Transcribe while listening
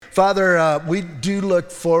Father, we do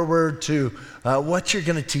look forward to what you're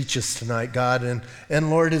going to teach us tonight, God. And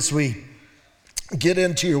Lord, as we get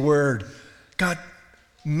into your word, God,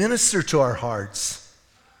 minister to our hearts.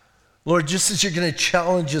 Lord, just as you're going to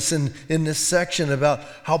challenge us in this section about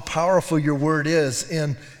how powerful your word is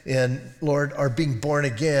in Lord, our being born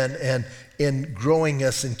again and in growing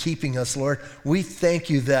us and keeping us, Lord, we thank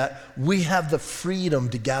you that we have the freedom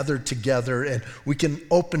to gather together and we can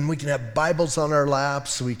have Bibles on our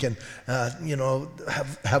laps, we can, have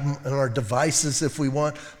them on our devices if we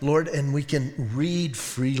want, Lord, and we can read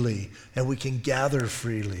freely and we can gather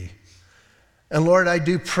freely. And Lord, I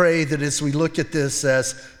do pray that as we look at this,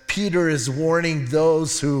 as Peter is warning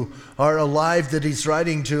those who are alive that he's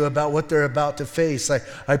writing to about what they're about to face,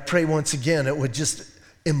 I pray once again it would just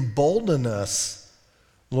embolden us,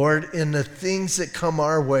 Lord, in the things that come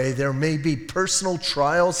our way. There may be personal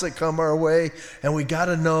trials that come our way, and we got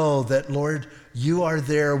to know that, Lord, you are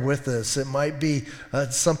there with us. It might be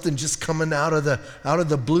something just coming out of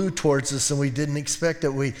the blue towards us, and we didn't expect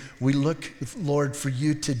it. We look, Lord, for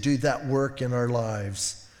you to do that work in our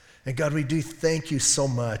lives. And God, we do thank you so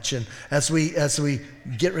much. And as we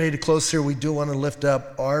get ready to close here, we do want to lift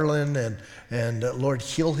up Arlen and Lord,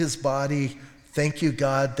 heal his body. Thank you,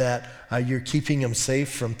 God, that you're keeping him safe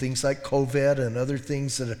from things like COVID and other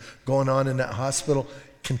things that are going on in that hospital.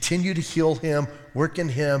 Continue to heal him, work in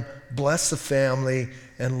him, bless the family,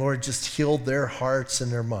 and Lord, just heal their hearts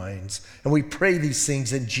and their minds. And we pray these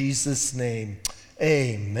things in Jesus' name.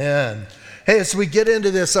 Amen. Hey, as we get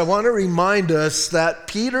into this, I want to remind us that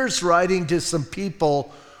Peter's writing to some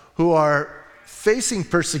people who are facing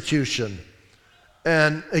persecution.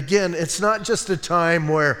 And again, it's not just a time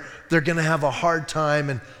where they're going to have a hard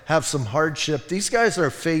time and have some hardship. These guys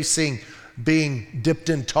are facing being dipped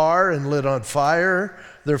in tar and lit on fire.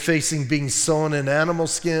 They're facing being sewn in animal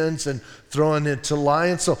skins and thrown into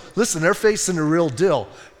lions. So listen, they're facing the real deal.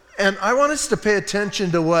 And I want us to pay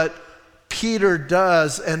attention to what Peter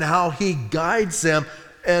does and how he guides them.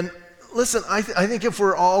 And listen, I think if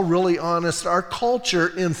we're all really honest, our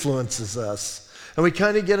culture influences us. And we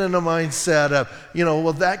kind of get in a mindset of,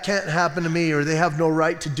 well, that can't happen to me, or they have no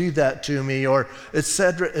right to do that to me, or et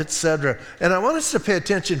cetera, et cetera. And I want us to pay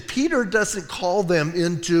attention. Peter doesn't call them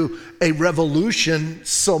into a revolution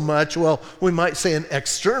so much. Well, we might say an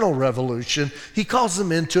external revolution. He calls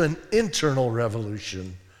them into an internal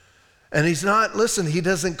revolution. And he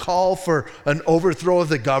doesn't call for an overthrow of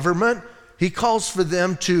the government. He calls for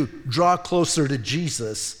them to draw closer to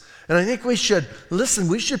Jesus. And I think we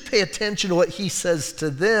should pay attention to what he says to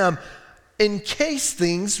them in case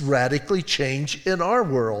things radically change in our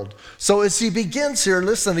world. So as he begins here,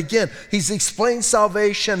 listen again, he's explained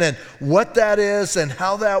salvation and what that is and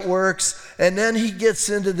how that works. And then he gets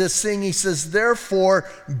into this thing. He says, therefore,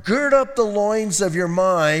 gird up the loins of your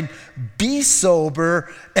mind, be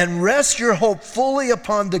sober, and rest your hope fully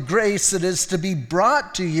upon the grace that is to be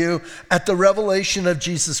brought to you at the revelation of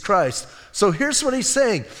Jesus Christ. So here's what he's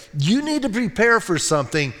saying. You need to prepare for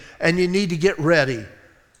something, and you need to get ready.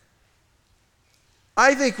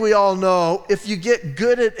 I think we all know if you get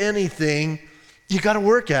good at anything, you got to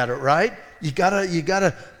work at it, right? You got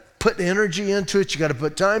to put energy into it. You got to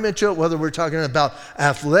put time into it, whether we're talking about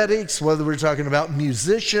athletics, whether we're talking about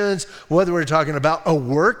musicians, whether we're talking about a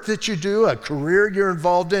work that you do, a career you're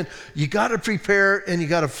involved in. You got to prepare and you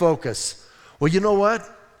got to focus. Well, you know what?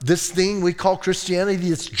 This thing we call Christianity,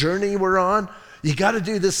 this journey we're on, you got to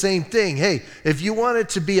do the same thing. Hey, if you want it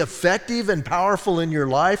to be effective and powerful in your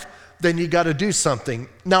life, then you got to do something.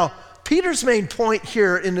 Now, Peter's main point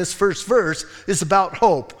here in this first verse is about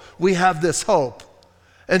hope. We have this hope.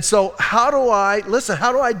 And so how do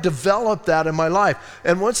I develop that in my life?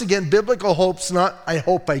 And once again, biblical hope's not, I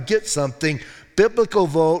hope I get something. Biblical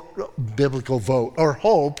vote or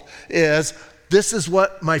hope is, this is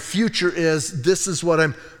what my future is. This is what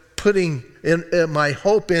I'm putting in my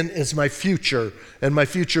hope in is my future and my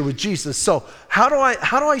future with Jesus. So how do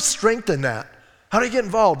I strengthen that? How do I get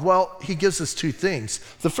involved? Well, he gives us two things.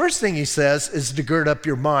 The first thing he says is to gird up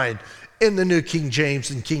your mind. In the New King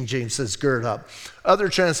James, and King James says gird up. Other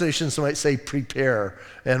translations might say prepare,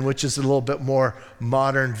 and which is a little bit more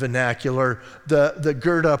modern vernacular. The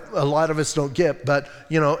gird up, a lot of us don't get, but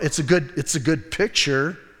it's a good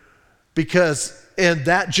picture, because in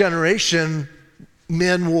that generation,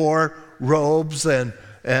 men wore robes and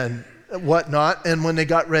whatnot, and when they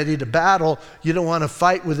got ready to battle, you don't want to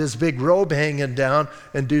fight with this big robe hanging down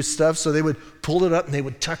and do stuff, so they would pull it up and they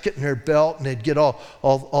would tuck it in their belt and they'd get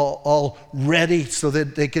all ready so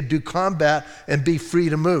that they could do combat and be free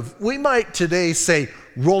to move. We might today say,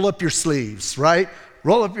 roll up your sleeves, right?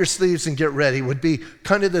 Roll up your sleeves and get ready would be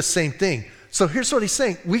kind of the same thing. So here's what he's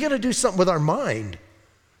saying. We got to do something with our mind.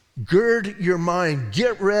 Gird your mind.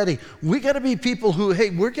 Get ready. We got to be people who, hey,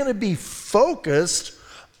 we're going to be focused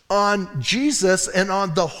on Jesus and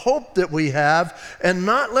on the hope that we have, and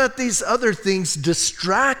not let these other things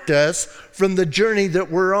distract us from the journey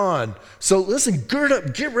that we're on. So listen, gird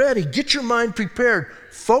up, get ready, get your mind prepared,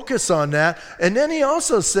 focus on that. And then he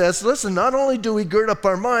also says, listen, not only do we gird up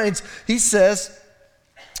our minds, he says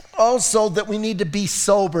also that we need to be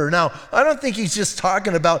sober. Now, I don't think he's just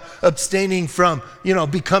talking about abstaining from,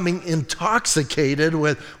 becoming intoxicated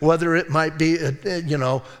with whether it might be,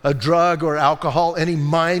 a drug or alcohol, any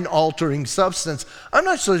mind-altering substance. I'm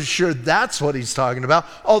not so sure that's what he's talking about,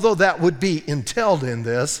 although that would be entailed in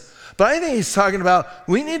this. But I think he's talking about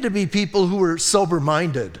we need to be people who are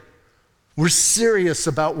sober-minded. We're serious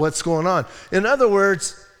about what's going on. In other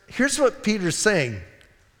words, here's what Peter's saying.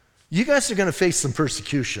 You guys are going to face some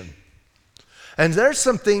persecution. And there's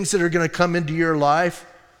some things that are going to come into your life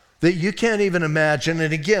that you can't even imagine.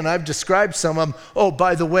 And again, I've described some of them. Oh,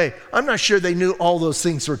 by the way, I'm not sure they knew all those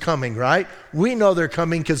things were coming, right? We know they're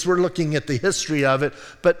coming because we're looking at the history of it.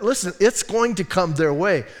 But listen, it's going to come their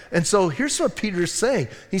way. And so here's what Peter's saying.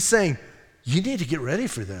 He's saying, you need to get ready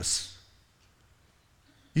for this.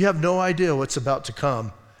 You have no idea what's about to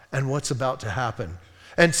come and what's about to happen.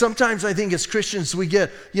 And sometimes I think as Christians we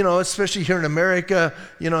get, especially here in America,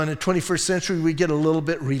 in the 21st century, we get a little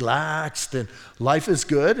bit relaxed and life is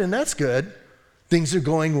good, and that's good. Things are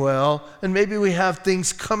going well, and maybe we have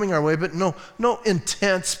things coming our way, but no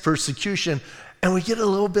intense persecution, and we get a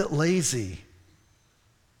little bit lazy.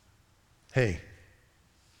 Hey,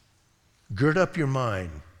 gird up your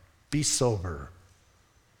mind, be sober,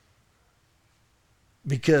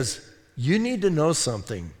 because you need to know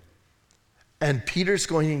something. And Peter's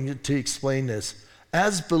going to explain this.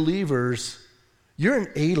 As believers, you're an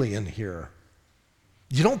alien here.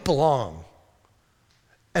 You don't belong.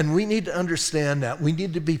 And we need to understand that. We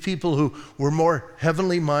need to be people who were more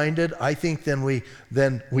heavenly minded, I think, than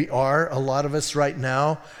we are, a lot of us right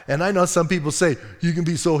now. And I know some people say, you can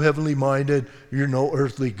be so heavenly minded, you're no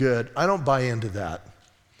earthly good. I don't buy into that.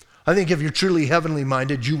 I think if you're truly heavenly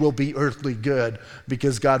minded, you will be earthly good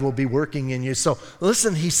because God will be working in you. So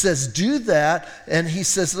listen, he says, do that. And he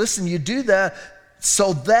says, listen, you do that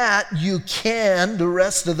so that you can, the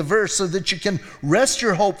rest of the verse, so that you can rest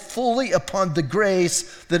your hope fully upon the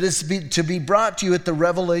grace that is to be brought to you at the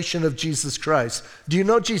revelation of Jesus Christ. Do you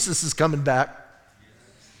know Jesus is coming back?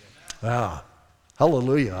 Ah,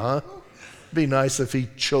 hallelujah, huh? It'd be nice if he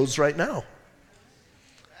chose right now.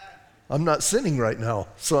 I'm not sinning right now,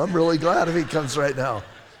 so I'm really glad if he comes right now.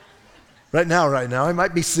 Right now. I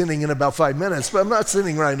might be sinning in about 5 minutes, but I'm not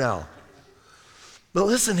sinning right now. But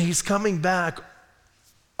listen, he's coming back.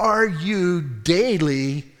 Are you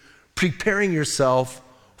daily preparing yourself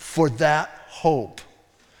for that hope?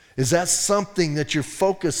 Is that something that you're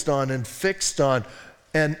focused on and fixed on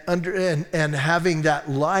and having that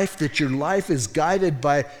life, that your life is guided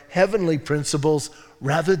by heavenly principles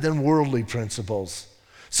rather than worldly principles?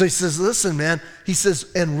 So he says, listen, man, he says,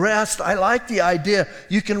 and rest. I like the idea.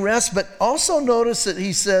 You can rest, but also notice that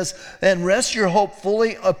he says, and rest your hope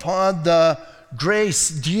fully upon the grace.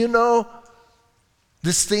 Do you know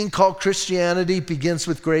this thing called Christianity begins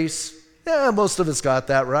with grace? Yeah, most of us got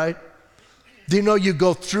that, right? Do you know you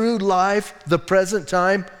go through life, the present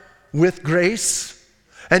time, with grace?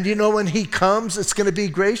 And you know when he comes, it's going to be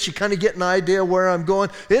grace. You kind of get an idea where I'm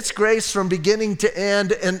going. It's grace from beginning to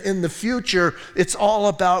end, and in the future, it's all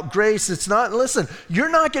about grace. It's not, listen, you're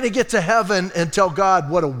not going to get to heaven and tell God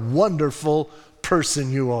what a wonderful person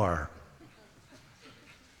you are.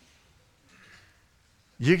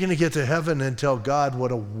 You're going to get to heaven and tell God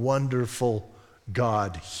what a wonderful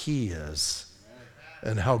God he is.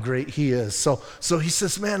 And how great he is. So he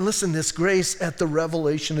says, man, listen, this grace at the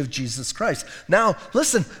revelation of Jesus Christ. Now,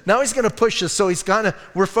 listen, now he's going to push us. So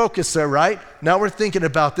we're focused there, right? Now we're thinking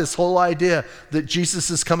about this whole idea that Jesus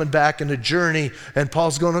is coming back in a journey. And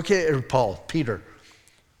Paul's going, Peter.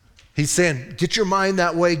 He's saying, get your mind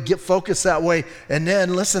that way, get focused that way. And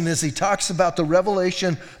then listen, as he talks about the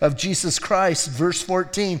revelation of Jesus Christ, verse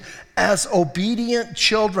 14, as obedient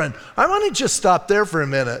children. I want to just stop there for a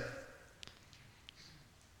minute.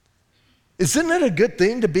 Isn't it a good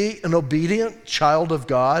thing to be an obedient child of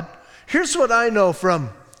God? Here's what I know from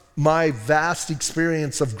my vast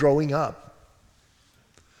experience of growing up.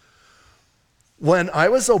 When I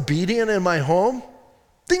was obedient in my home,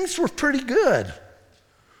 things were pretty good.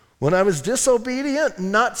 When I was disobedient,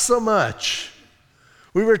 not so much.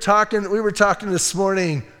 We were talking this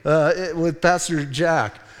morning with Pastor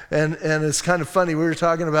Jack, And it's kind of funny. We were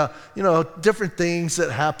talking about, different things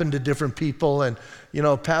that happen to different people. And,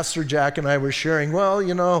 Pastor Jack and I were sharing,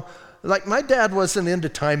 like my dad wasn't into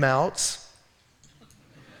timeouts.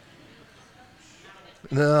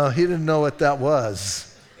 No, he didn't know what that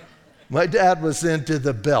was. My dad was into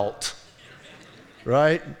the belt,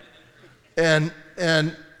 right? And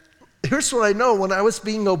here's what I know. When I was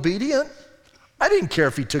being obedient, I didn't care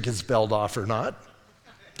if he took his belt off or not.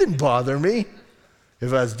 It didn't bother me.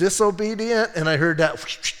 If I was disobedient and I heard that,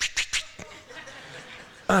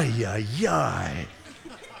 ay, ay, ay.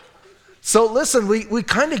 So listen, we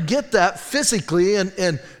kind of get that physically,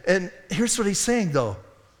 and here's what he's saying though.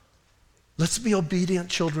 Let's be obedient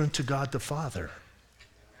children to God the Father.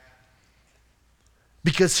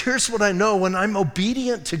 Because here's what I know, when I'm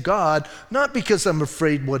obedient to God, not because I'm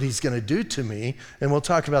afraid what he's going to do to me, and we'll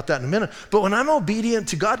talk about that in a minute, but when I'm obedient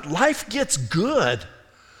to God, life gets good.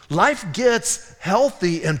 Life gets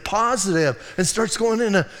healthy and positive and starts going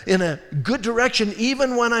in a good direction,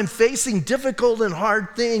 even when I'm facing difficult and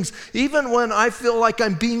hard things. Even when I feel like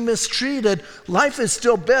I'm being mistreated, life is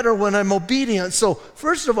still better when I'm obedient. So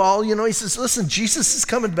first of all, he says, listen, Jesus is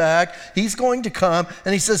coming back. He's going to come.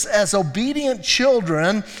 And he says, as obedient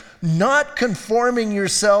children, not conforming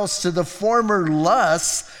yourselves to the former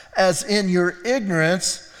lusts as in your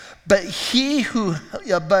ignorance, but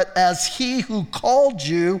as he who called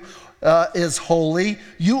you is holy,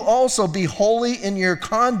 you also be holy in your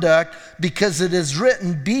conduct, because it is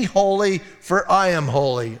written, be holy, for I am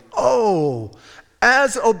holy. Oh,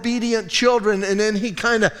 as obedient children. And then he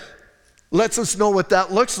kind of lets us know what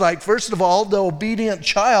that looks like. First of all, the obedient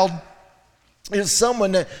child is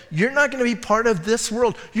someone that you're not going to be part of this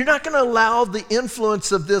world. You're not going to allow the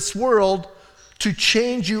influence of this world to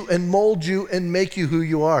change you and mold you and make you who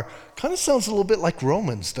you are. Kind of sounds a little bit like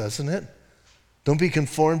Romans, doesn't it? Don't be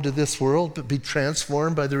conformed to this world, but be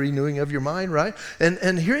transformed by the renewing of your mind, right?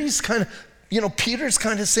 And here he's kind of, Peter's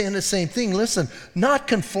kind of saying the same thing. Listen, not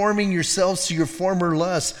conforming yourselves to your former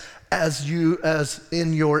lusts as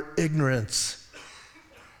in your ignorance.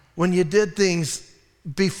 When you did things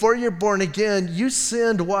before you're born again, you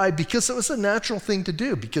sinned. Why? Because it was a natural thing to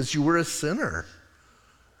do, because you were a sinner.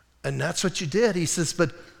 And that's what you did. He says,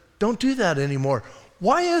 but don't do that anymore.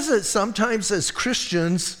 Why is it sometimes as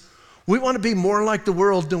Christians, we want to be more like the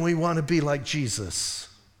world than we want to be like Jesus?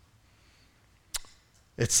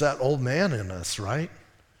 It's that old man in us, right?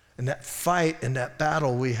 And that fight and that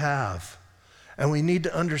battle we have. And we need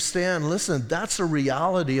to understand, listen, that's a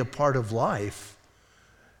reality, a part of life.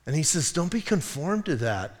 And he says, don't be conformed to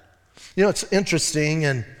that. It's interesting,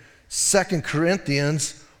 in 2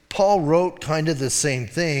 Corinthians, Paul wrote kind of the same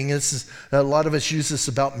thing. A lot of us use this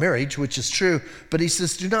about marriage, which is true. But he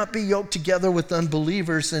says, do not be yoked together with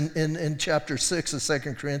unbelievers in chapter 6 of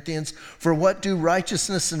 2 Corinthians. For what do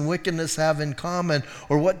righteousness and wickedness have in common?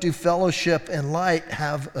 Or what do fellowship and light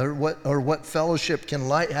have, or what fellowship can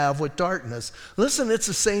light have with darkness? Listen, it's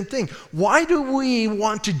the same thing. Why do we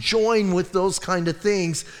want to join with those kind of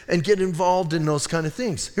things and get involved in those kind of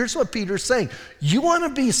things? Here's what Peter's saying. You want to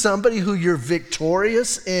be somebody who you're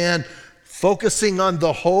victorious and focusing on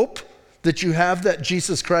the hope that you have that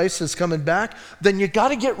Jesus Christ is coming back, then you got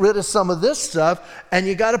to get rid of some of this stuff and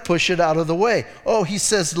you got to push it out of the way. Oh, he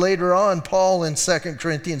says later on, Paul in 2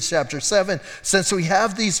 Corinthians chapter 7, since we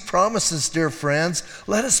have these promises, dear friends,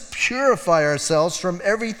 let us purify ourselves from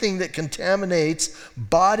everything that contaminates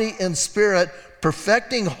body and spirit,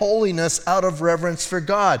 perfecting holiness out of reverence for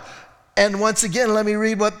God. And once again, let me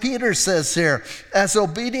read what Peter says here. As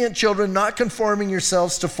obedient children, not conforming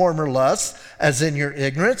yourselves to former lusts, as in your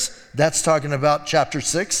ignorance. That's talking about chapter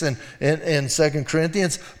 6 in 2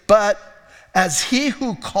 Corinthians. But as he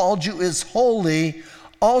who called you is holy,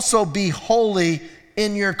 also be holy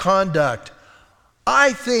in your conduct.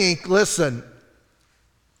 I think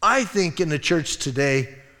in the church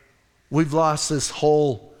today, we've lost this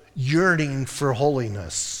whole yearning for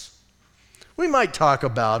holiness. We might talk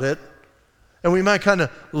about it. And we might kind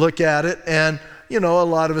of look at it and, a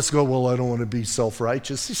lot of us go, well, I don't want to be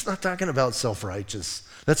self-righteous. He's not talking about self-righteous.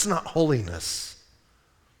 That's not holiness.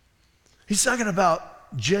 He's talking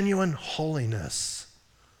about genuine holiness.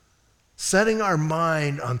 Setting our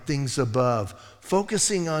mind on things above,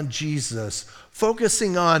 focusing on Jesus,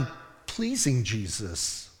 focusing on pleasing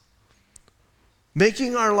Jesus.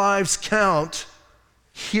 Making our lives count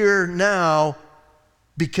here now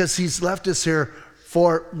because he's left us here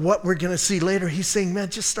for what we're going to see later. He's saying, man,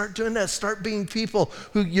 just start doing that. Start being people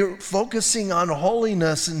who you're focusing on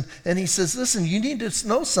holiness. And he says, listen, you need to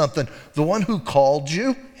know something. The one who called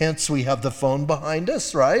you, hence we have the phone behind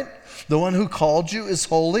us, right? The one who called you is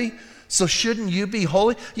holy. So shouldn't you be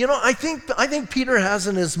holy? You know, I think Peter has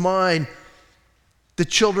in his mind the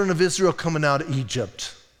children of Israel coming out of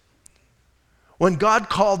Egypt. When God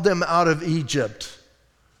called them out of Egypt,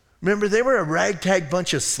 remember, they were a ragtag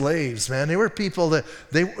bunch of slaves, man. They were people that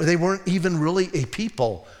they weren't even really a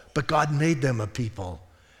people, but God made them a people.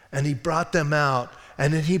 And he brought them out,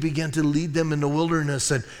 and then he began to lead them in the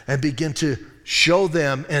wilderness and begin to show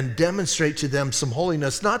them and demonstrate to them some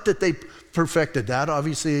holiness. Not that they perfected that,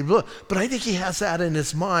 obviously, but I think he has that in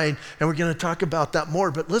his mind, and we're going to talk about that more.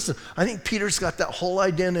 But listen, I think Peter's got that whole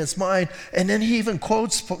idea in his mind, and then he even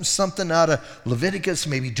quotes something out of Leviticus,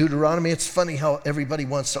 maybe Deuteronomy. It's funny how everybody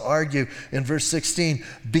wants to argue in verse 16,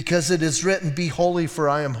 because it is written, be holy for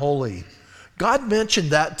I am holy. God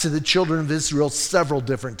mentioned that to the children of Israel several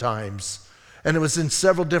different times, and it was in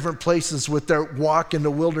several different places with their walk in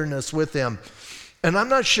the wilderness with him. And I'm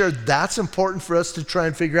not sure that's important for us to try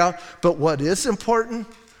and figure out, but what is important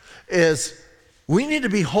is we need to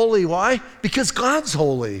be holy. Why? Because God's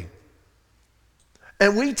holy.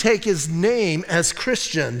 And we take his name as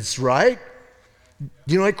Christians, right?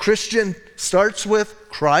 You know what Christian starts with?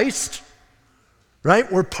 Christ,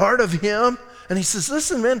 right? We're part of him. And he says,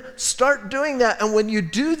 listen, man, start doing that. And when you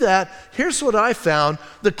do that, here's what I found.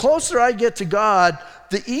 The closer I get to God,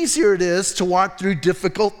 the easier it is to walk through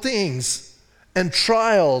difficult things and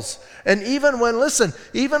trials. And even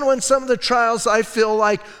when some of the trials I feel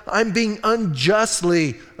like I'm being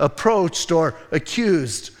unjustly approached or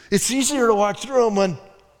accused, it's easier to walk through them when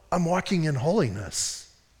I'm walking in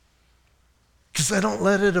holiness, because I don't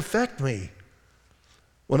let it affect me.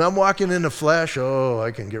 When I'm walking in the flesh,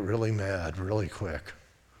 I can get really mad really quick,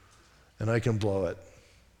 and I can blow it.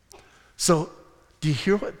 So do you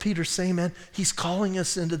hear what Peter's saying, man? He's calling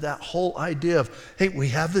us into that whole idea of, hey, we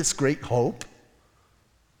have this great hope.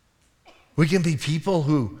 We can be people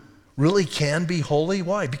who really can be holy.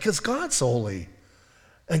 Why? Because God's holy.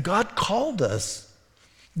 And God called us.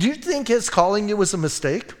 Do you think his calling you was a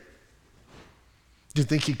mistake? Do you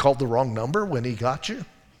think he called the wrong number when he got you?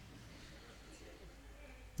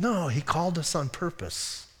 No, he called us on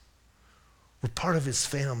purpose. We're part of his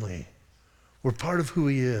family. We're part of who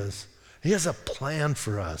he is. He has a plan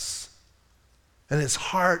for us. And his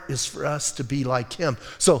heart is for us to be like him.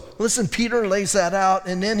 So listen, Peter lays that out,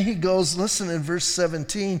 and then he goes, listen in verse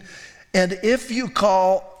 17, and if you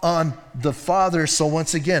call on the Father, so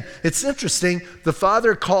once again, it's interesting, the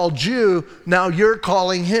Father called you, now you're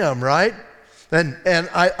calling him, right? And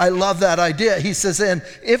I love that idea. He says, and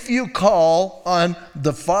if you call on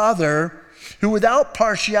the Father, who without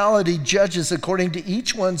partiality judges according to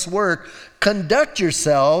each one's work, conduct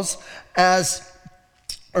yourselves throughout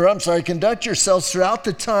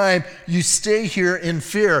the time you stay here in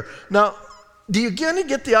fear. Now, do you again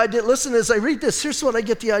get the idea? Listen, as I read this, here's what I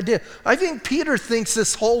get the idea. I think Peter thinks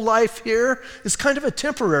this whole life here is kind of a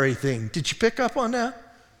temporary thing. Did you pick up on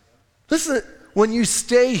that? Listen, when you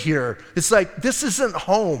stay here, it's like this isn't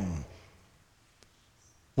home.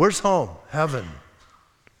 Where's home? Heaven,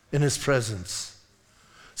 in his presence.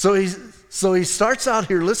 So he starts out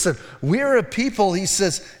here, listen, we're a people, he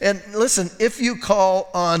says, and listen, if you call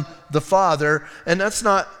on the Father, and that's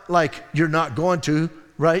not like you're not going to,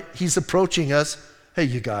 right? He's approaching us. Hey,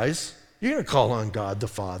 you guys, you're going to call on God the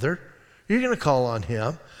Father. You're going to call on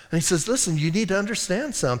him. And he says, listen, you need to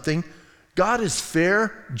understand something. God is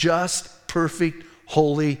fair, just, perfect,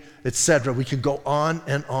 holy, etc. We could go on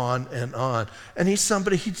and on and on. And he's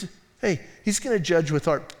somebody, he's going to judge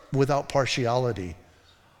without partiality.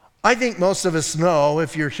 I think most of us know,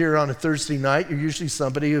 if you're here on a Thursday night, you're usually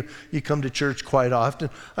somebody who you come to church quite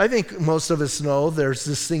often. I think most of us know there's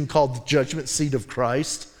this thing called the judgment seat of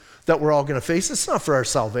Christ that we're all going to face. It's not for our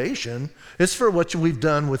salvation. It's for what we've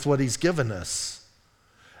done with what he's given us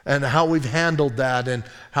and how we've handled that and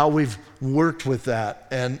how we've worked with that.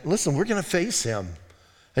 And listen, we're going to face him.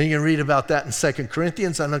 And you can read about that in 2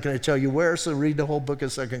 Corinthians. I'm not going to tell you where, so read the whole book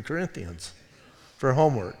of 2 Corinthians for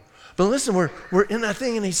homework. But listen, we're in that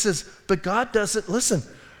thing, and he says, but God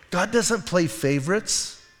doesn't play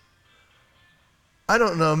favorites. I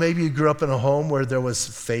don't know, maybe you grew up in a home where there was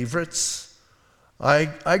favorites.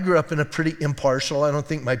 I grew up in a pretty impartial, I don't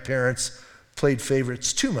think my parents played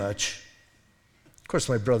favorites too much. Of course,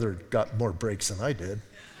 my brother got more breaks than I did.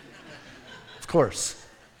 Of course.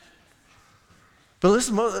 But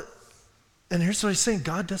listen, and here's what he's saying,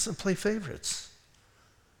 God doesn't play favorites.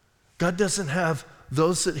 God doesn't have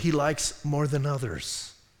those that he likes more than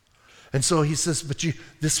others. And so he says, but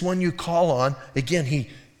this one you call on, again, he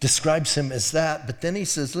describes him as that, but then he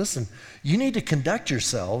says, listen, you need to conduct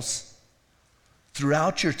yourselves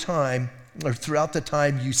throughout your time or throughout the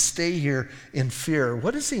time you stay here in fear.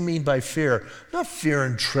 What does he mean by fear? Not fear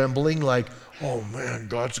and trembling like, oh man,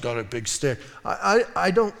 God's got a big stick.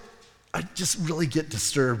 I just really get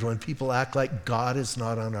disturbed when people act like God is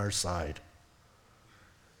not on our side.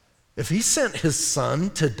 If he sent his son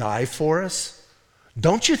to die for us,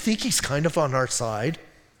 don't you think he's kind of on our side?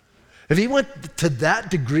 If he went to that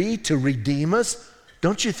degree to redeem us,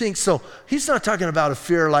 don't you think so? He's not talking about a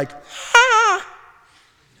fear like, ah!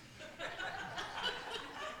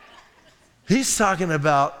 He's talking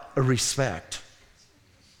about a respect.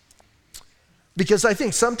 Because I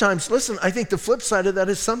think sometimes, listen, I think the flip side of that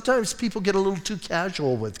is sometimes people get a little too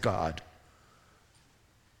casual with God.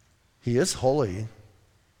 He is holy.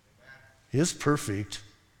 He is perfect.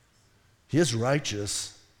 He is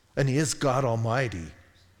righteous. And he is God Almighty.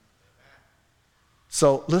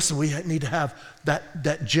 So listen, we need to have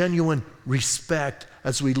that genuine respect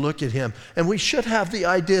as we look at him. And we should have the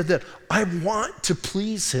idea that I want to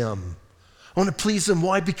please him. I want to please him.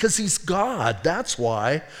 Why? Because he's God. That's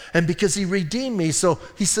why. And because he redeemed me. So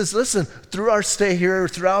he says, listen, throughout our stay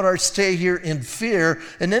here in fear.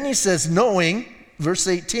 And then he says, knowing, verse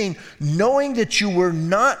 18, knowing that you were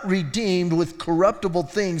not redeemed with corruptible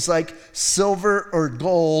things like silver or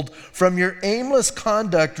gold from your aimless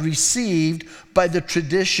conduct received by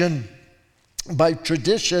tradition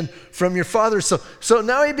from your fathers. So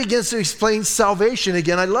now he begins to explain salvation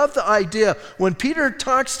again. I love the idea. When Peter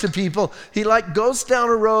talks to people, he goes down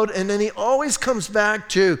a road and then he always comes back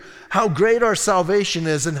to how great our salvation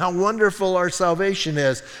is and how wonderful our salvation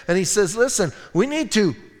is. And he says, listen, we need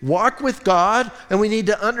to walk with God, and we need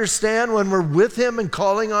to understand when we're with him and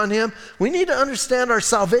calling on him. We need to understand our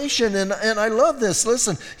salvation, and I love this.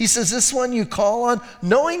 Listen, he says, this one you call on,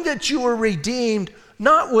 knowing that you were redeemed,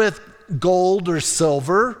 not with gold or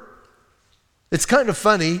silver. It's kind of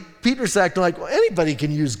funny. Peter's acting like, well, anybody can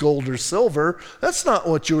use gold or silver. That's not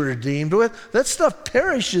what you were redeemed with. That stuff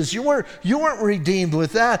perishes. You weren't redeemed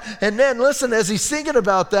with that. And then listen, as he's thinking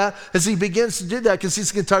about that, as he begins to do that, because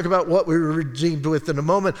he's going to talk about what we were redeemed with in a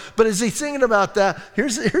moment. But as he's thinking about that,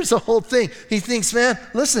 here's the whole thing. He thinks, man,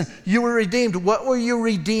 listen, you were redeemed. What were you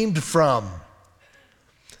redeemed from?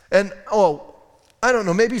 And, I don't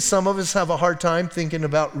know, maybe some of us have a hard time thinking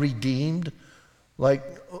about redeemed. Like,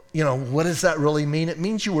 what does that really mean? It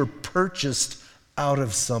means you were purchased out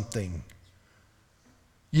of something.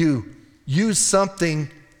 You use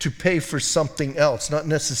something to pay for something else, not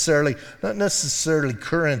necessarily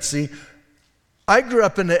currency. I grew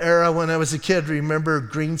up in the era when I was a kid. Remember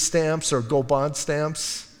green stamps or Go Bond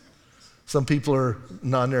stamps? Some people are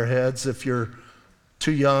nodding their heads. If you're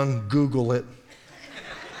too young, Google it.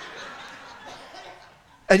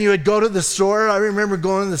 And you would go to the store. I remember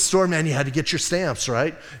going to the store, man, you had to get your stamps,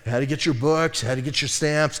 right? You had to get your books, you had to get your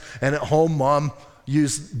stamps. And at home, Mom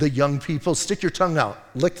used the young people, stick your tongue out,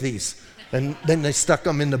 lick these. And then they stuck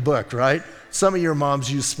them in the book, right? Some of your moms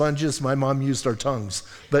used sponges. My mom used our tongues.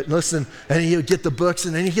 But listen, and you would get the books,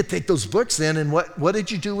 and then you could take those books in, and what did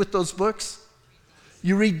you do with those books?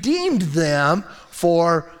 You redeemed them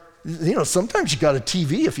for, sometimes you got a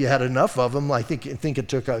TV if you had enough of them. I think it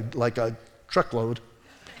took a truckload.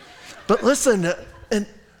 But listen, and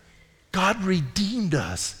God redeemed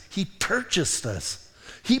us. He purchased us.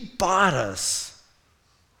 He bought us.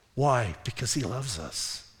 Why? Because he loves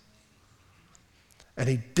us. And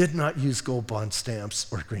he did not use gold bond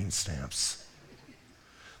stamps or green stamps.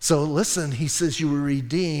 So listen, he says you were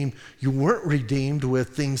redeemed. You weren't redeemed with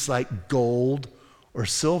things like gold or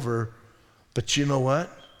silver, but you know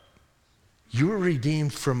what? You were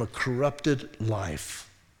redeemed from a corrupted life.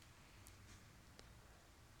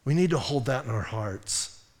 We need to hold that in our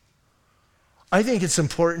hearts. I think it's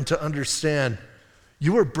important to understand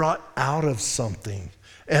you were brought out of something.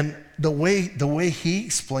 And the way he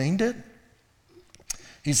explained it,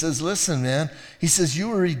 he says, listen, man, he says, you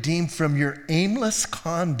were redeemed from your aimless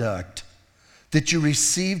conduct that you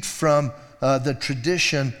received from the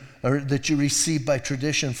tradition, or that you received by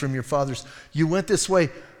tradition from your fathers. You went this way.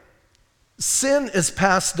 Sin is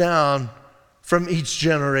passed down from each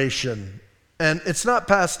generation. And it's not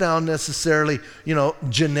passed down necessarily,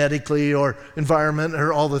 genetically or environment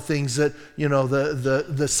or all the things that,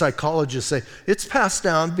 the psychologists say. It's passed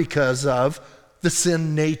down because of the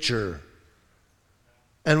sin nature.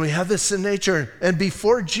 And we have this sin nature. And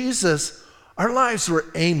before Jesus, our lives were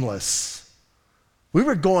aimless. We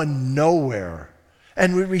were going nowhere.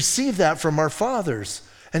 And we received that from our fathers.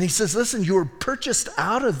 And he says, listen, you were purchased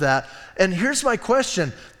out of that. And here's my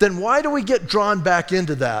question. Then why do we get drawn back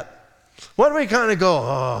into that? Why do we kind of go,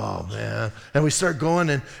 oh, man, and we start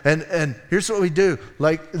going, and here's what we do.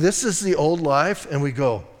 Like, this is the old life, and we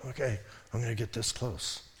go, okay, I'm going to get this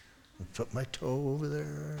close. Put my toe over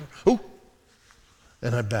there. Oh,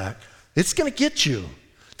 and I'm back. It's going to get you.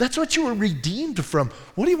 That's what you were redeemed from.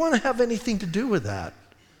 What do you want to have anything to do with that?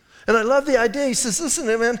 And I love the idea. He says, listen,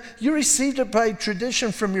 man, you received it by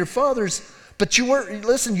tradition from your fathers, but you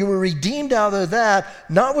were redeemed out of that,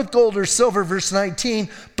 not with gold or silver, verse 19,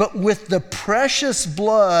 but with the precious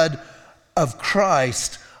blood of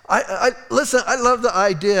Christ. I love the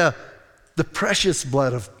idea, the precious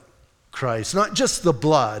blood of Christ, not just the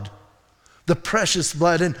blood, the precious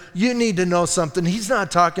blood. And you need to know something. He's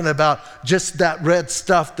not talking about just that red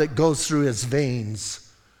stuff that goes through his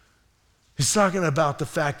veins. He's talking about the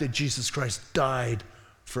fact that Jesus Christ died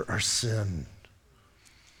for our sin.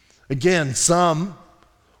 Again, some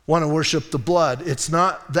want to worship the blood. It's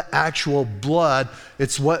not the actual blood.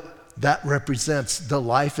 It's what that represents. The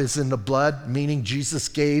life is in the blood, meaning Jesus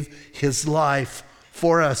gave his life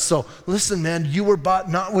for us. So listen, man, you were bought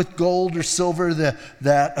not with gold or silver that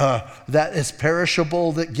is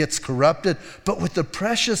perishable, that gets corrupted, but with the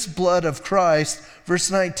precious blood of Christ, verse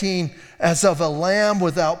 19, as of a lamb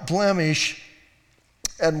without blemish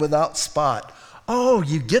and without spot. Oh,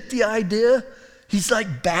 you get the idea? He's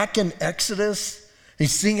like back in Exodus.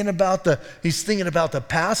 He's thinking about the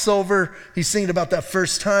Passover. He's thinking about that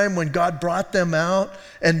first time when God brought them out.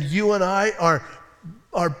 And you and I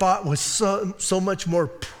are bought with so much more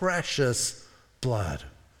precious blood.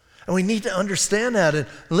 And we need to understand that. And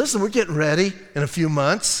listen, we're getting ready in a few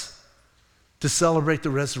months to celebrate the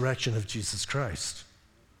resurrection of Jesus Christ.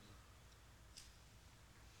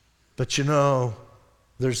 But you know,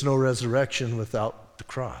 there's no resurrection without the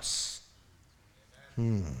cross.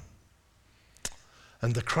 And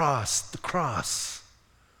the cross,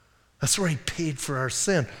 that's where he paid for our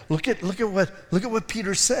sin. Look at what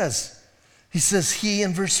Peter says. He says, he,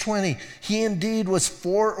 in verse 20, he indeed was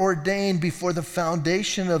foreordained before the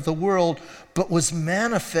foundation of the world, but was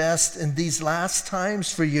manifest in these last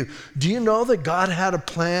times for you. Do you know that God had a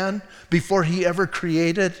plan before he ever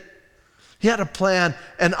created? He had a plan,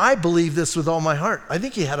 and I believe this with all my heart. I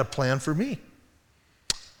think he had a plan for me.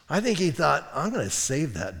 I think he thought, I'm going to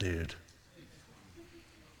save that dude.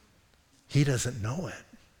 He doesn't know it.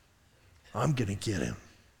 I'm going to get him.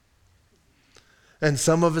 And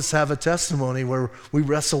some of us have a testimony where we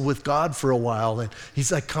wrestle with God for a while, and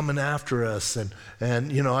he's like coming after us.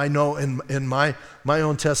 And you know, I know in my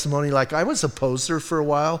own testimony, like I was a poser for a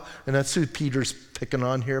while, and that's who Peter's picking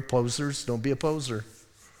on here, posers. Don't be a poser.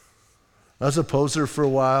 I was a poser for a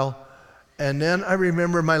while. And then I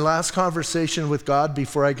remember my last conversation with God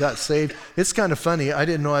before I got saved. It's kind of funny. I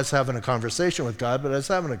didn't know I was having a conversation with God, but I was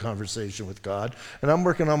having a conversation with God. And I'm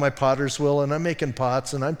working on my potter's wheel, and I'm making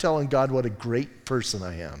pots, and I'm telling God what a great person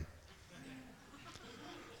I am.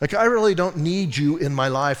 Like, I really don't need you in my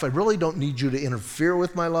life. I really don't need you to interfere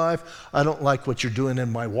with my life. I don't like what you're doing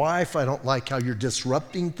in my wife. I don't like how you're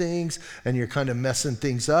disrupting things, and you're kind of messing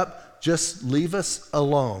things up. Just leave us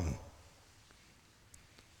alone.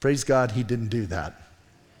 Praise God, he didn't do that.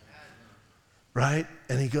 Right?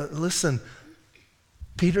 And he goes, listen,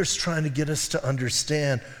 Peter's trying to get us to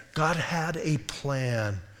understand God had a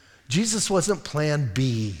plan. Jesus wasn't plan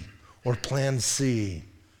B or plan C.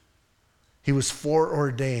 He was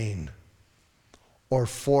foreordained or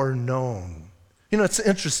foreknown. You know, it's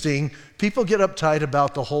interesting. People get uptight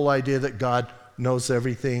about the whole idea that God knows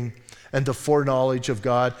everything and the foreknowledge of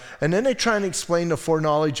God. And then they try and explain the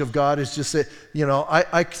foreknowledge of God is just that, you know,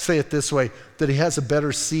 I say it this way, that he has a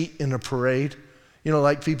better seat in a parade. You know,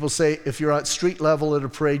 like people say, if you're at street level at a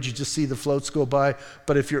parade, you just see the floats go by.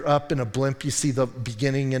 But if you're up in a blimp, you see the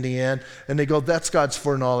beginning and the end. And they go, that's God's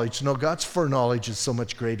foreknowledge. No, God's foreknowledge is so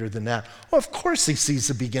much greater than that. Well, of course he sees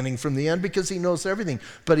the beginning from the end because he knows everything.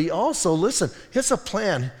 But he also, listen, he has a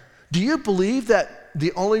plan. Do you believe that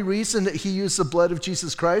the only reason that he used the blood of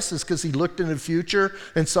Jesus Christ is because he looked in the future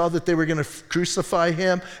and saw that they were going to crucify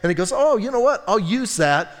him? And he goes, oh, you know what? I'll use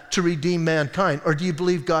that to redeem mankind. Or do you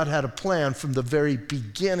believe God had a plan from the very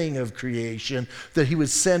beginning of creation that he would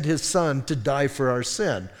send his son to die for our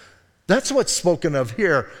sin? That's what's spoken of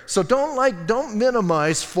here. So don't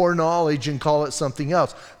minimize foreknowledge and call it something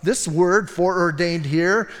else. This word foreordained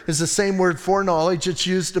here is the same word foreknowledge that's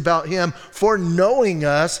used about him foreknowing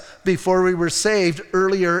us before we were saved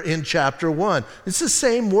earlier in chapter 1. It's the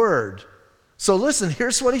same word. So listen,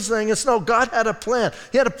 here's what he's letting us know. God had a plan.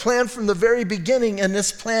 He had a plan from the very beginning, and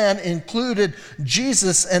this plan included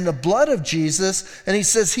Jesus and the blood of Jesus. And he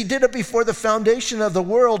says he did it before the foundation of the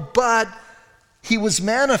world, but he was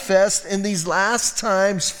manifest in these last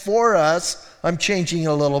times for us. I'm changing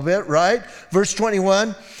a little bit, right? Verse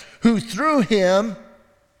 21, who through him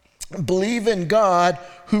believe in God,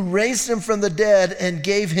 who raised him from the dead and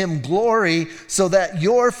gave him glory, so that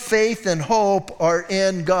your faith and hope are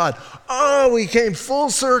in God. Oh, we came full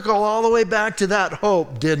circle all the way back to that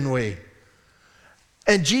hope, didn't we?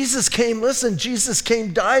 And Jesus came, listen, Jesus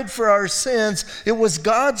came, died for our sins. It was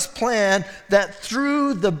God's plan that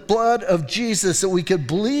through the blood of Jesus that we could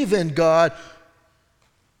believe in God,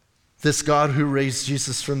 this God who raised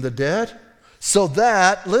Jesus from the dead, so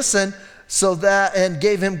that, listen, so that, and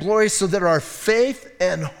gave him glory, so that our faith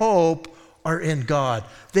and hope are in God.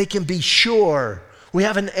 They can be sure. We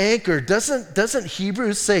have an anchor. Doesn't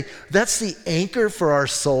Hebrews say that's the anchor for our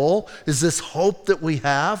soul, is this hope that we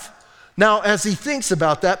have? Now, as he thinks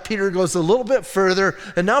about that, Peter goes a little bit further,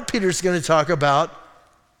 and now Peter's going to talk about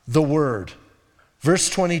the Word. Verse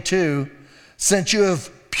 22, since you have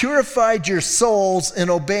purified your souls in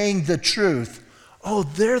obeying the truth. Oh,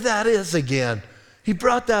 there that is again. He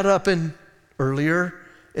brought that up earlier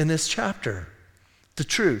in this chapter. The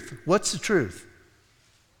truth. What's the truth?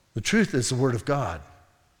 The truth is the Word of God.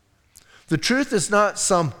 The truth is not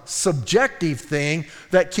some subjective thing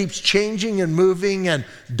that keeps changing and moving and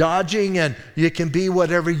dodging, and it can be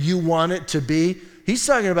whatever you want it to be. He's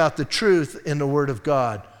talking about the truth in the Word of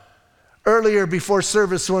God. Earlier before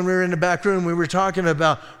service, when we were in the back room, we're talking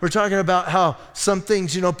about how some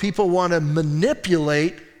things, people want to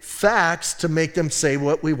manipulate facts to make them say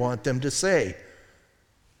what we want them to say.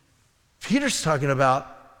 Peter's talking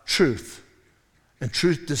about truth, and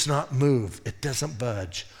truth does not move. It doesn't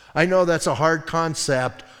budge. I know that's a hard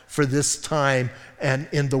concept for this time and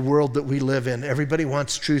in the world that we live in. Everybody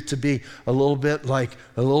wants truth to be a little bit like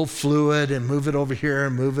a little fluid and move it over here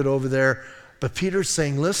and move it over there. But Peter's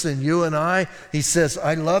saying, listen, you and I, he says,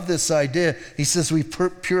 I love this idea. He says, we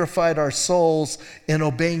purified our souls in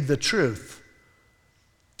obeying the truth.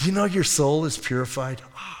 Do you know your soul is purified?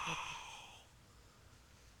 Oh.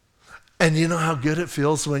 And you know how good it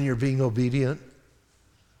feels when you're being obedient?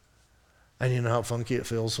 And you know how funky it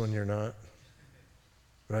feels when you're not?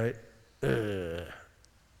 Right? I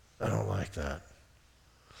don't like that.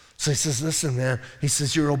 So he says, listen, man, he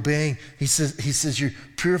says, you're obeying. He says, you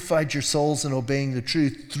purified your souls in obeying the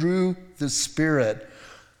truth through the Spirit.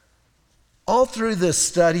 All through this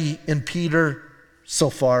study in Peter, so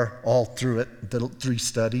far, all through it, the 3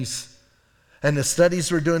 studies, and the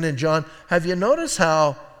studies we're doing in John, have you noticed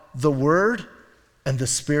how the Word and the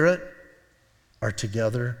Spirit are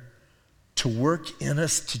together to work in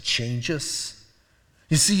us, to change us?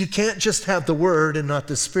 You see, you can't just have the Word and not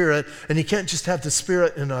the Spirit, and you can't just have the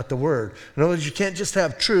Spirit and not the Word. In other words, you can't just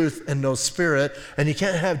have truth and no Spirit, and you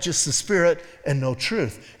can't have just the Spirit and no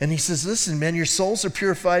truth. And he says, listen, man, your souls are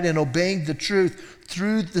purified in obeying the truth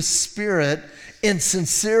through the Spirit in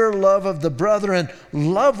sincere love of the brethren.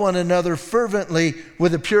 Love one another fervently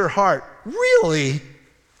with a pure heart. Really?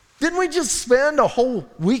 Didn't we just spend a whole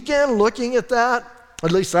weekend looking at that?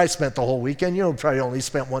 At least I spent the whole weekend. You probably only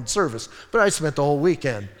spent one service, but I spent the whole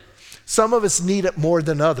weekend. Some of us need it more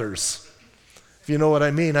than others, if you know what I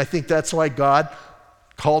mean. I think that's why God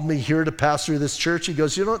called me here to pastor this church. He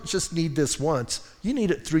goes, you don't just need this once, you need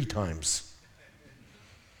it 3 times.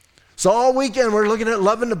 So all weekend we're looking at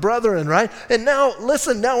loving the brethren, right? And now,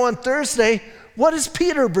 listen, now on Thursday, what does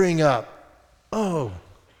Peter bring up? Oh,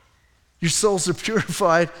 your souls are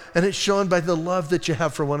purified, and it's shown by the love that you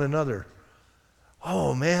have for one another.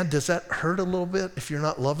 Oh man, does that hurt a little bit if you're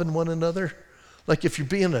not loving one another? Like if you're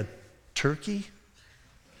being a turkey?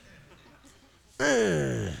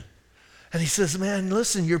 And he says, man,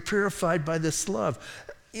 listen, you're purified by this love.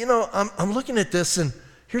 You know, I'm looking at this, and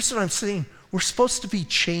here's what I'm seeing. We're supposed to be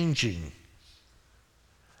changing.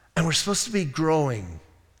 And we're supposed to be growing.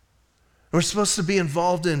 We're supposed to be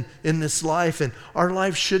involved in this life, and our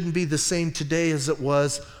life shouldn't be the same today as it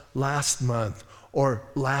was last month or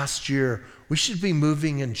last year. We should be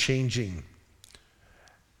moving and changing.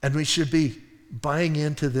 And we should be buying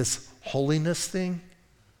into this holiness thing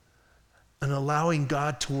and allowing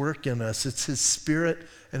God to work in us. It's His Spirit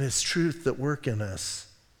and His truth that work in us.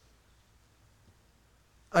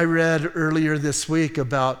 I read earlier this week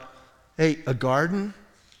about, a garden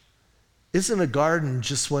isn't a garden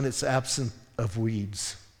just when it's absent of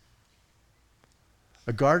weeds.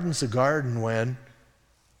 A garden's a garden when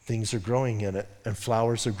things are growing in it, and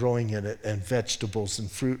flowers are growing in it, and vegetables and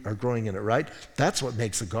fruit are growing in it, right? That's what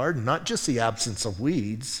makes a garden, not just the absence of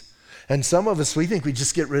weeds. And some of us, we think we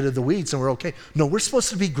just get rid of the weeds and we're okay. No, we're supposed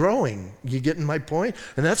to be growing. You getting my point?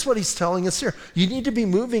 And that's what he's telling us here. You need to be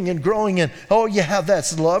moving and growing, and you have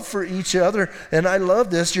that love for each other. And I love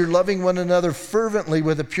this. You're loving one another fervently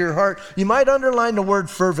with a pure heart. You might underline the word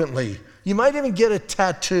fervently. You might even get a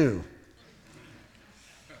tattoo.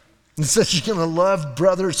 It says you're going to love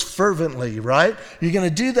brothers fervently, right? You're going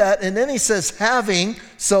to do that. And then he says having,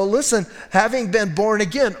 so listen, having been born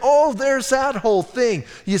again. Oh, there's that whole thing.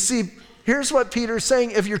 You see, here's what Peter's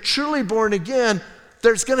saying. If you're truly born again,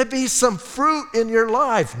 there's going to be some fruit in your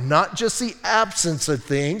life, not just the absence of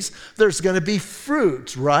things. There's going to be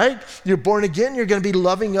fruit, right? You're born again, you're going to be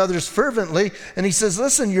loving others fervently. And he says,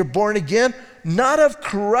 listen, you're born again, not of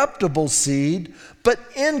corruptible seed, but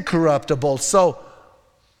incorruptible. So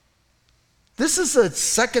this is the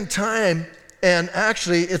second time, and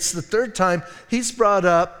actually it's the third time he's brought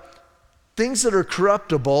up things that are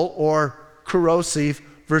corruptible or corrosive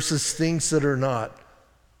versus things that are not.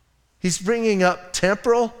 He's bringing up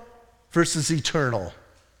temporal versus eternal.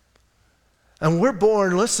 And we're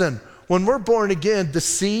born, listen, when we're born again, the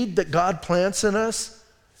seed that God plants in us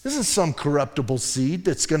isn't some corruptible seed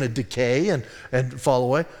that's going to decay and fall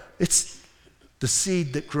away. It's the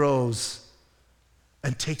seed that grows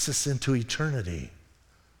and takes us into eternity.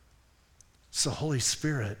 It's the Holy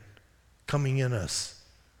Spirit coming in us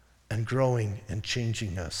and growing and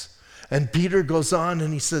changing us. And Peter goes on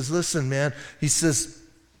and he says, listen, man, he says,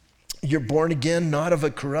 you're born again, not of a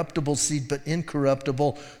corruptible seed, but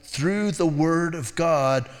incorruptible, through the word of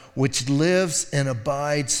God, which lives and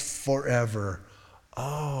abides forever.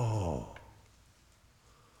 Oh.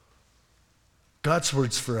 God's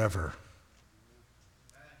word's forever.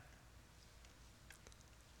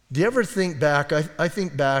 Do you ever think back? I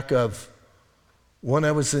think back of when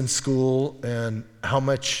I was in school and how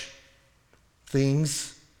much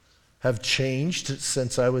things have changed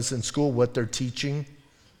since I was in school, what they're teaching.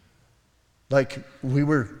 Like we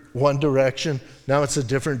were one direction, now it's a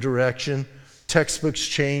different direction. Textbooks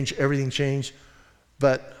change, everything changed.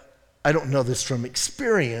 But I don't know this from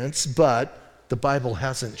experience, but the Bible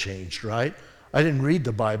hasn't changed, right? I didn't read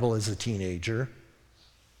the Bible as a teenager,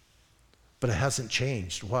 but it hasn't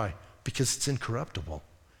changed. Why? Because it's incorruptible.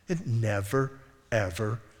 It never,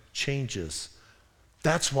 ever changes.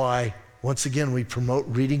 That's why, once again, we promote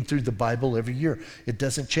reading through the Bible every year. It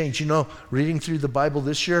doesn't change. You know, reading through the Bible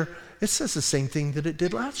this year, it says the same thing that it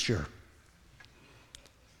did last year.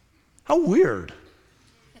 How weird.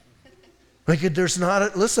 Like there's not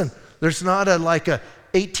a like a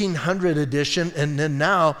 1800 edition, and then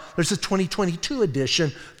now there's a 2022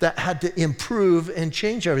 edition that had to improve and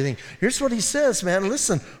change everything. Here's what he says, man.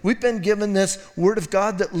 Listen, we've been given this word of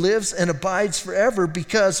God that lives and abides forever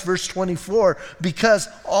because, verse 24, because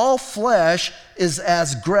all flesh is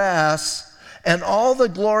as grass, and all the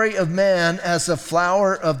glory of man as the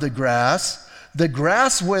flower of the grass. The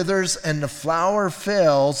grass withers and the flower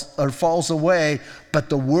falls away, but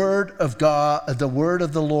the word of God, the word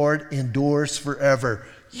of the Lord endures forever.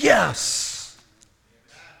 Yes!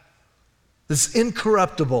 It's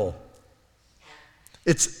incorruptible.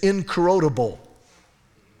 It's incorrodible.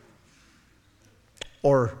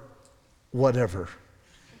 Or whatever.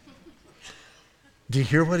 Do you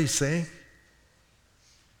hear what he's saying?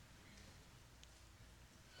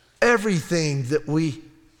 Everything that we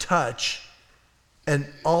touch and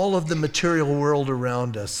all of the material world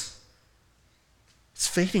around us, it's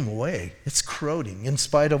fading away. It's corroding. In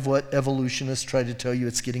spite of what evolutionists try to tell you,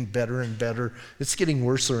 it's getting better and better. It's getting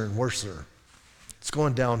worser and worser. It's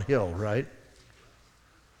going downhill, right?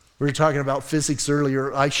 We were talking about physics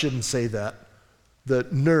earlier. I shouldn't say that. The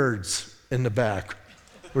nerds in the back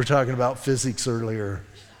were talking about physics earlier.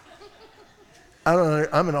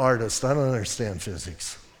 I'm an artist. I don't understand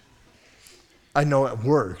physics. I know it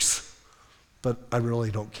works, but I really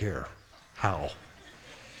don't care how,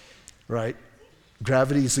 right?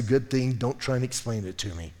 Gravity is a good thing. Don't try and explain it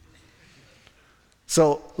to me.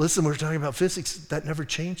 So listen, we're talking about physics. That never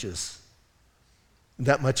changes.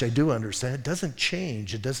 That much I do understand. It doesn't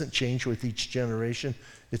change. It doesn't change with each generation.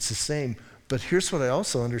 It's the same. But here's what I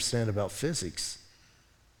also understand about physics.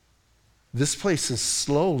 This place is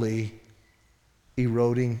slowly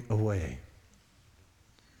eroding away.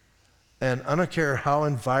 And I don't care how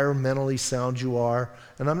environmentally sound you are.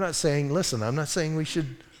 And I'm not saying we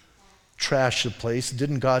should trash the place.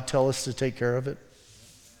 Didn't God tell us to take care of it?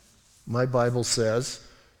 My Bible says,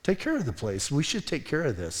 take care of the place. We should take care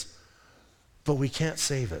of this. But we can't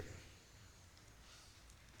save it.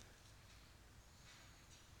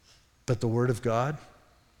 But the Word of God,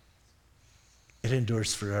 it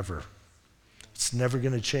endures forever. It's never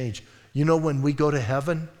going to change. You know, when we go to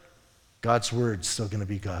heaven, God's Word's still going to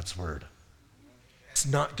be God's Word. It's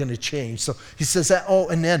It's not going to change. So he says that,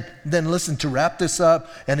 and then listen, to wrap this up,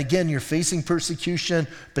 and again, you're facing persecution,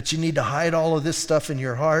 but you need to hide all of this stuff in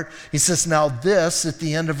your heart. He says, now this, at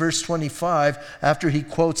the end of verse 25, after he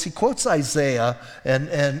quotes Isaiah, and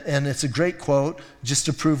it's a great quote, just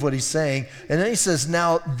to prove what he's saying. And then he says,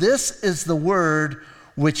 now this is the word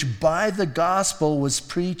which by the gospel was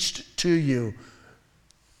preached to you.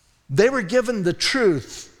 They were given the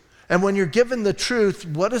truth. And when you're given the truth,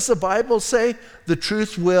 what does the Bible say? The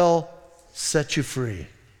truth will set you free.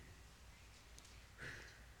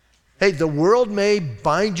 Hey, the world may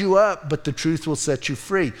bind you up, but the truth will set you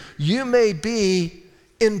free. You may be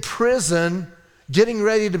in prison getting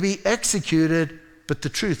ready to be executed, but the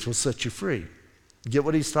truth will set you free. Get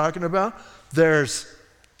what he's talking about? There's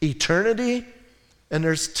eternity and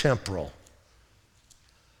there's temporal.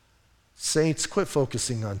 Saints, quit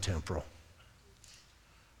focusing on temporal.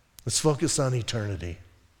 Let's focus on eternity.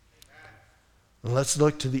 And let's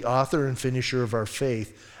look to the author and finisher of our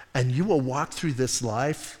faith. And you will walk through this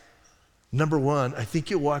life, number one, I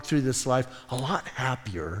think you'll walk through this life a lot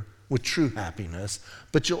happier, with true happiness,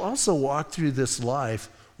 but you'll also walk through this life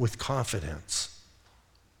with confidence.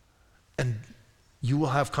 And you will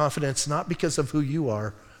have confidence not because of who you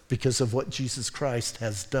are, because of what Jesus Christ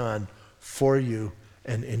has done for you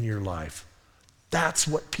and in your life. That's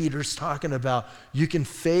what Peter's talking about. You can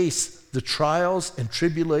face the trials and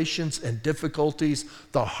tribulations and difficulties,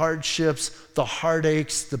 the hardships, the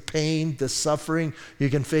heartaches, the pain, the suffering. You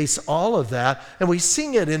can face all of that. And we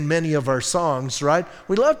sing it in many of our songs, right?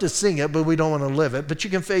 We love to sing it, but we don't want to live it. But you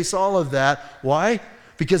can face all of that. Why?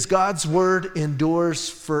 Because God's word endures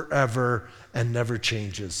forever and never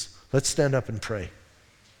changes. Let's stand up and pray.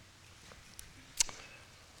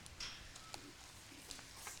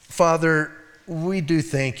 Father, we do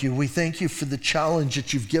thank you. We thank you for the challenge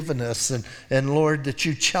that you've given us. And Lord, that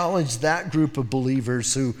you challenge that group of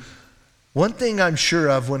believers who, one thing I'm sure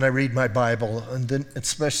of when I read my Bible, and then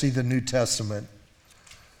especially the New Testament,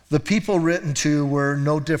 the people written to were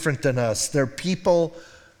no different than us. They're people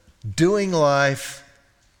doing life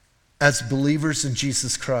as believers in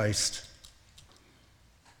Jesus Christ.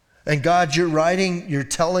 And God, you're writing, you're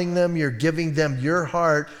telling them, you're giving them your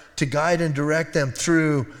heart to guide and direct them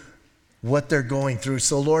through what they're going through.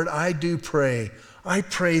 So Lord, I pray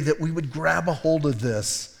that we would grab a hold of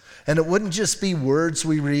this. And it wouldn't just be words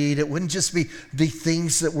we read. It wouldn't just be the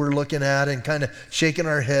things that we're looking at and kind of shaking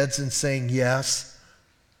our heads and saying yes.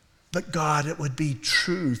 But God, it would be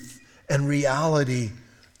truth and reality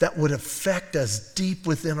that would affect us deep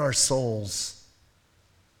within our souls.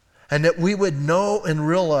 And that we would know and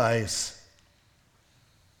realize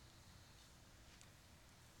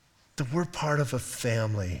that we're part of a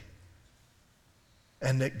family.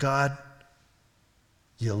 And that God,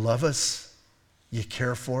 you love us, you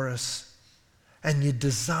care for us, and you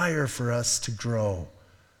desire for us to grow.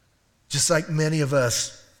 Just like many of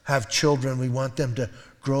us have children, we want them to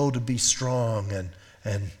grow to be strong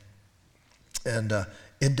and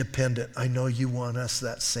independent. I know you want us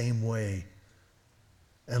that same way.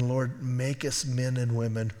 And Lord, make us men and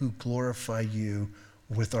women who glorify you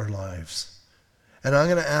with our lives. And I'm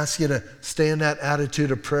going to ask you to stay in that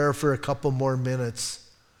attitude of prayer for a couple more minutes.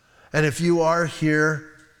 And if you are here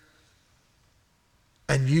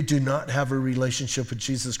and you do not have a relationship with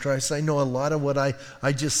Jesus Christ, I know a lot of what I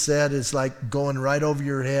just said is like going right over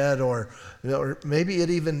your head, or maybe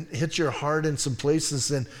it even hits your heart in some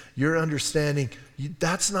places and you're understanding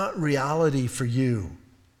that's not reality for you.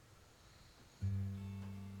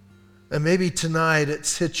 And maybe tonight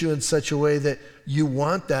it's hit you in such a way that you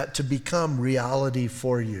want that to become reality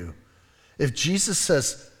for you. If Jesus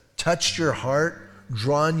has touched your heart,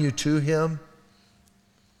 drawn you to him,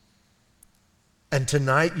 and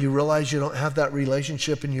tonight you realize you don't have that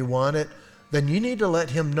relationship and you want it, then you need to let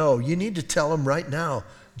him know. You need to tell him right now,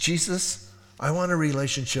 Jesus, I want a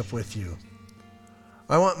relationship with you.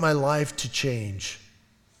 I want my life to change.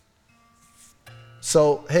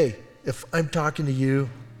 So, hey, if I'm talking to you,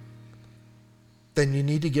 then you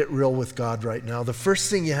need to get real with God right now. The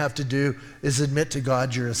first thing you have to do is admit to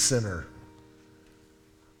God you're a sinner.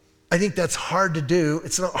 I think that's hard to do.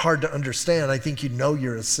 It's not hard to understand. I think you know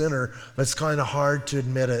you're a sinner, but it's kind of hard to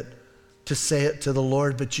admit it, to say it to the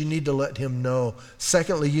Lord, but you need to let him know.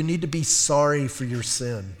 Secondly, you need to be sorry for your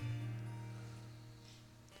sin.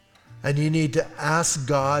 And you need to ask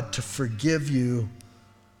God to forgive you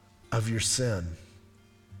of your sin.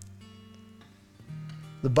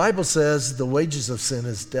 The Bible says the wages of sin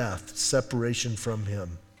is death, separation from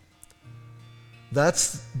him.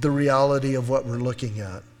 That's the reality of what we're looking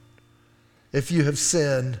at. If you have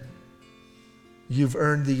sinned, you've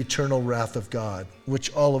earned the eternal wrath of God,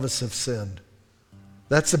 which all of us have sinned.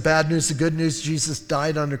 That's the bad news. The good news, Jesus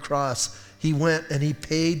died on the cross. He went and he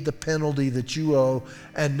paid the penalty that you owe.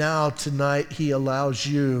 And now tonight he allows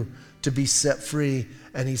you to be set free.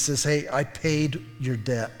 And he says, hey, I paid your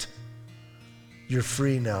debt. You're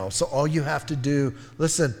free now. So all you have to do,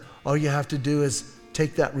 listen, all you have to do is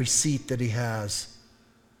take that receipt that he has.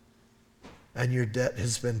 And your debt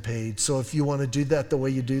has been paid. So if you want to do that the way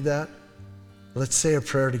you do that, let's say a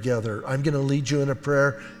prayer together. I'm going to lead you in a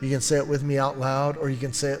prayer. You can say it with me out loud or you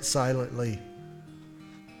can say it silently.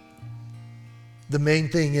 The main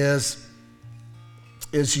thing is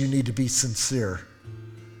you need to be sincere.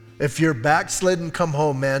 If you're backslidden, come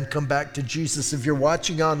home, man. Come back to Jesus. If you're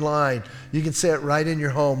watching online, you can say it right in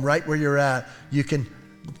your home, right where you're at. You can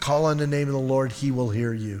call on the name of the Lord. He will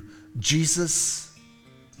hear you. Jesus,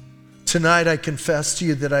 tonight I confess to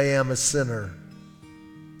you that I am a sinner.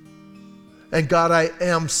 And God, I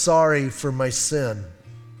am sorry for my sin.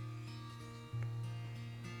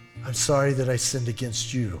 I'm sorry that I sinned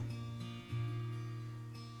against you.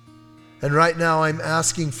 And right now I'm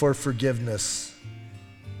asking for forgiveness.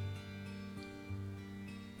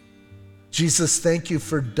 Jesus, thank you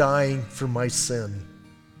for dying for my sin.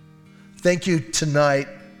 Thank you tonight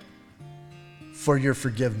for your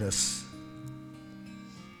forgiveness.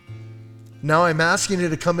 Now I'm asking you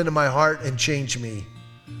to come into my heart and change me.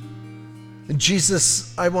 And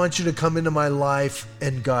Jesus, I want you to come into my life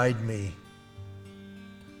and guide me.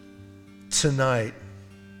 Tonight,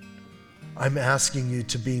 I'm asking you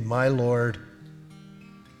to be my Lord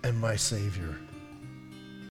and my Savior.